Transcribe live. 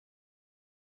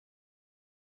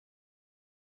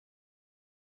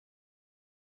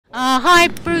Hi,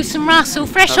 Bruce and Russell.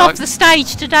 Fresh off the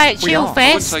stage today at Chilfest. I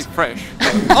wouldn't say fresh.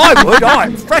 I would.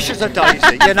 I'm fresh as a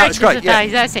daisy. Yeah, no, it's great. Yeah,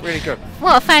 that's it. Really good.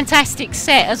 What a fantastic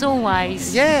set, as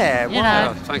always. Yeah,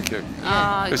 Yeah, thank you.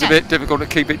 Oh, It's a bit difficult to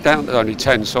keep it down to only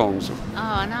 10 songs. Oh no!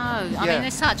 I mean,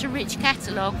 there's such a rich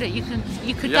catalogue that you could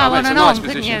go I mean, on and it's a nice on,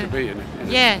 couldn't position you? to be in.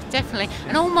 Yeah, definitely.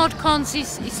 And all Mod Cons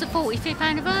is the 45th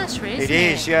anniversary, isn't it?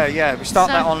 It is. Yeah. We start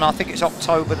that on. I think it's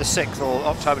October the 6th or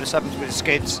October the 7th with the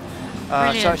Skids.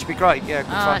 So it should be great. Yeah.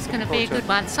 Good fun. It's going to be a good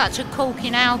one. Such a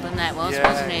corking album that was,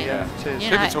 wasn't it? Yeah, it is.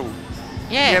 Pivotal.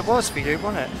 Yeah, it was for you,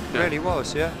 wasn't it? It really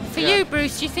was, yeah. For you,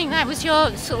 Bruce, do you think that was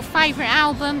your sort of favourite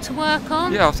album to work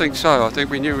on? Yeah, I think so. I think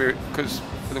we knew it because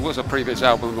there was a previous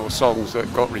album or songs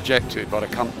that got rejected by the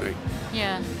company.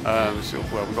 Yeah. So,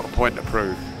 well, we got a point to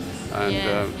prove, and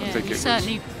I think it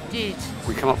certainly did.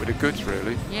 We come up with the goods,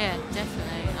 really. Yeah,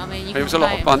 definitely. I mean, it was a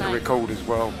lot of fun to record as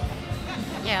well.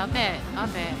 Yeah, I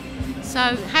bet. So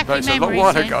happy but it's memories. A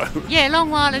long while ago. Yeah, a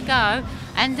long while ago.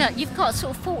 And you've got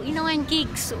sort of 49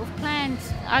 gigs sort of planned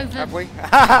over. Have we?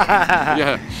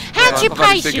 Yeah. How do you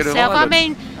pace yourself? I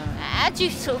mean, how do you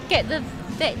sort of get the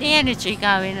energy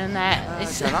going and that? I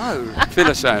don't know.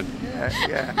 Philosoph.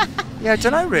 Yeah, I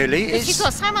don't know really. You've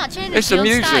got so much energy it's the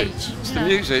music. On stage. It's the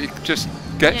music. It just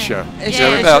gets you.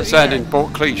 Without sounding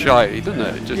cliche,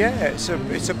 doesn't it?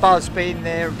 It's a buzz being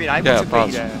there and being able to buzz.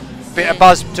 be there. Bit of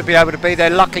buzz to be able to be there.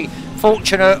 Lucky,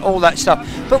 fortunate, all that stuff.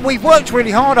 But we've worked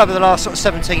really hard over the last sort of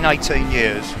 17, 18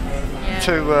 years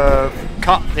to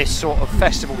cut this sort of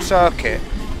festival circuit,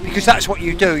 because that's what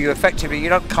you do. You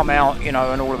don't come out, and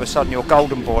all of a sudden you're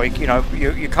golden boy.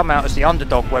 You come out as the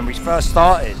underdog when we first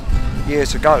started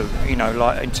years ago.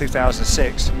 Like in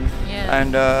 2006.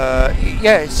 And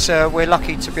we're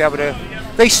lucky to be able to.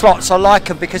 These slots, I like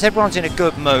them because everyone's in a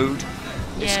good mood.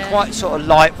 It's quite sort of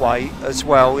lightweight as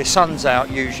well. The sun's out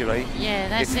usually. Yeah,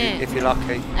 that's it. If you're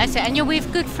lucky. That's it. And you're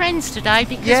with good friends today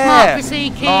because Mark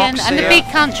Brzezicki and the big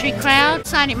country crowd,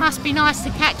 saying it must be nice to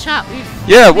catch up with.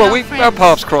 Yeah, well, our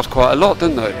paths crossed quite a lot,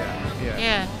 didn't they?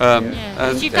 And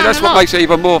that's what makes it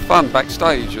even more fun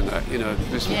backstage, and that.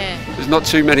 There's not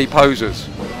too many posers.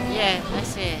 Yeah,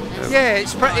 that's it.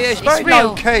 It's very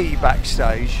low key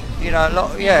backstage.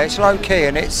 It's low key,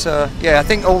 and it's I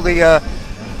think all the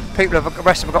the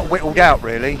rest of them got whittled out,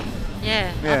 really.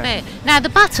 Yeah, I bet. Now the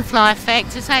butterfly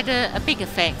effect has had a big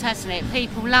effect, hasn't it?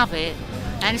 People love it,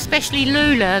 and especially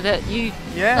Lula that you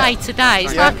play today.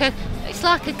 It's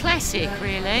like a classic,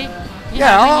 really.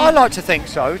 I like to think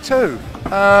so too.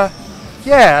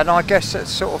 And I guess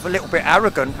it's sort of a little bit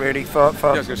arrogant, really, for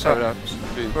us. It's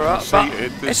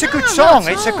a good song.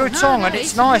 It's a good song, and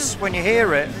it's nice when you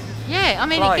hear it. Yeah, I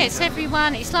mean, it gets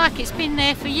everyone. It's like it's been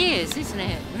there for years, isn't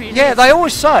it? Really? Yeah, they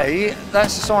always say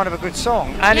that's a sign of a good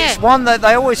song, and it's one that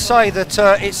they always say that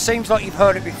it seems like you've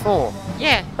heard it before.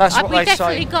 Yeah, that's what they say. We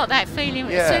definitely got that feeling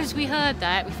as soon as we heard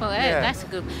that. We thought, that's a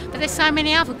good. But there's so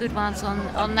many other good ones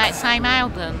on that same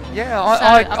album. Yeah,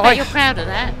 I bet you're proud of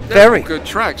that. Very good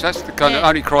tracks. That's the kind of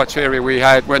only criteria we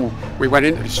had when we went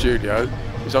into the studio,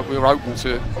 is that we were open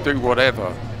to do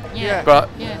whatever. But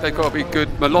they've got to be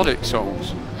good melodic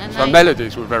songs. So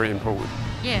melodies were very important.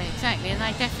 Yeah, exactly, and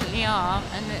they definitely are.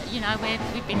 And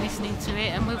we've been listening to it,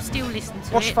 and we'll still listen to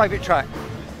it. What's your favourite track?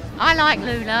 I like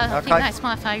Lula. I think that's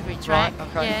my favourite track. Right,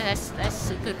 okay. Yeah, that's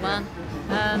a good one.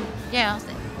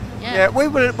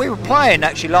 We were playing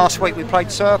actually last week. We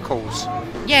played Circles.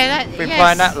 Yeah, we've been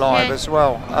playing that live as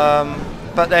well.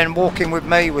 But then Walking With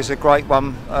Me was a great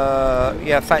one.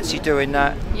 Fancy doing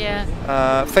that.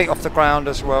 Yeah. Feet Off the Ground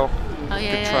as well. Oh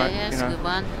yeah, that's a good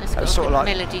one. That's got sort of like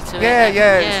melody to it.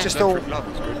 It's just all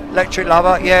Electric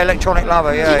Lover. Yeah, Electronic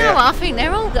Lover. Yeah. Do you know what? I think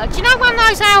they're all good. Do you know one of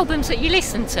those albums that you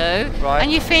listen to and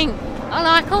you think, I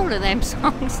like all of them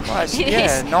songs? Well, nice.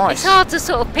 It's hard to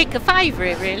sort of pick a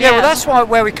favourite, really. Yeah, well, that's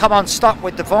where we come unstuck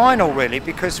with the vinyl, really,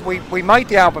 because we made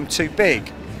the album too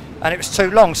big, and it was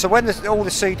too long. So when all the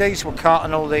CDs were cut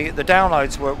and all the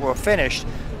downloads were finished.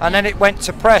 And then it went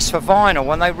to press for vinyl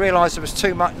when they realised there was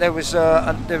too much. There was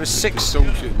 6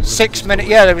 minutes.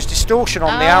 Yeah, there was distortion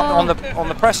on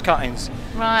the press cuttings.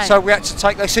 Right. So we had to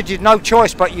take. They said you'd no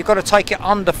choice, but you've got to take it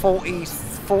under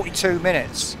 42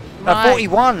 minutes. Right.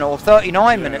 41 or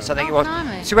 39 minutes, I think it was.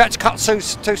 Blimey. So we had to cut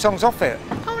two songs off it.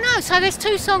 Oh no! So there's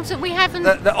 2 songs that we haven't.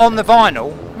 On the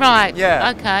vinyl. Right.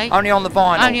 Yeah. Okay. Only on the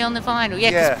vinyl. Only on the vinyl.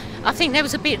 Yeah. I think there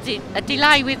was a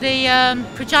delay with the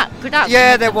production.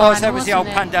 Yeah, there was. There was the old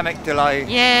pandemic delay.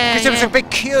 Yeah. Because there was a big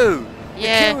queue.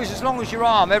 Yeah. The queue was as long as your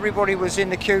arm. Everybody was in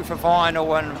the queue for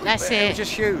vinyl, and it was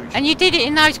just huge. And you did it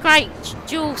in those great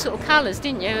dual sort of colours,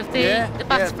 didn't you? Of the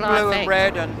butterfly blue effect. And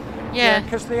red, and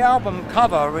because the album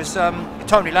cover was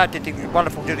Tony Ladd did the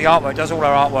artwork, does all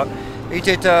our artwork. He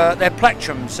did their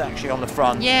plectrums actually on the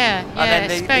front. Yeah, and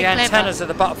then the antennas of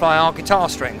the butterfly are guitar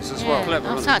strings as well.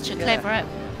 Clever, such a clever.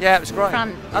 Yeah, it was great.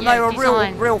 Front, and they were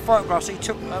design. real photographs. He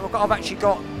took. I've actually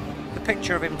got the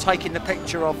picture of him taking the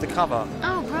picture of the cover.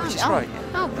 Oh, right. Which is great.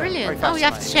 Oh, brilliant. Oh, you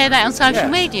have to share that on social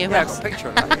media. Yeah, I've got a picture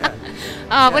of that.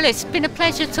 Yeah. Well, it's been a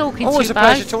pleasure talking Always to you both.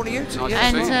 Always a pleasure talking to you too.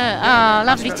 And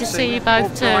lovely to see you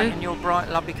both too. In your bright,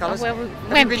 lovely colours. Well,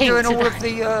 have you been doing all of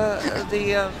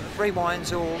the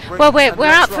rewinds or? Well,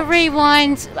 we're up for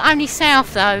rewinds only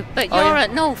south though, but you're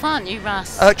at north, aren't you,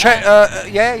 Russ?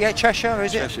 Yeah, Cheshire,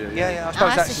 is it? Cheshire, yeah. I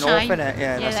suppose that's north, isn't it?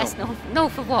 Yeah, that's north.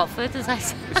 North of Watford, as they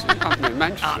say.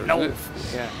 Manchester,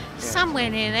 north. Yeah. Somewhere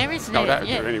near there, isn't it? Oh, that'll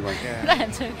do anyway.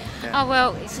 That'll do. Oh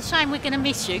well, it's a shame we're going to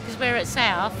miss you because we're at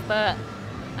south, but.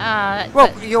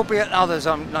 Well, you'll be at others,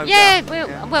 no doubt.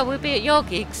 We'll be at your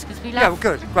gigs because we love. Yeah, well,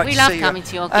 good. Great we to love see coming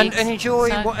to your gigs. And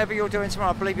enjoy whatever you're doing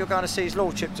tomorrow. I believe you're going to see his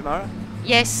lordship tomorrow.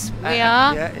 Yes, we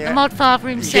are. The Modfather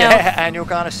himself. Yeah, and you're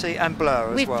going to see Blur as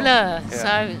well. With Blur,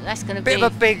 so that's going to be. Bit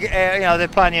of a big, they're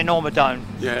playing the Enorma Dome.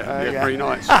 Very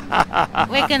nice.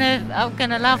 I'm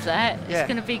gonna love that. It's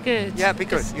gonna be good. Yeah, it'll be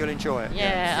good. You'll enjoy it.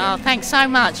 Yeah. Oh, thanks so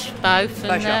much, both.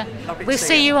 Pleasure. And we'll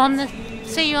see you on the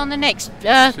next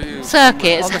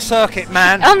circuit. On the circuit,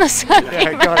 man. On the circuit.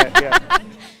 Yeah, got it. Yeah.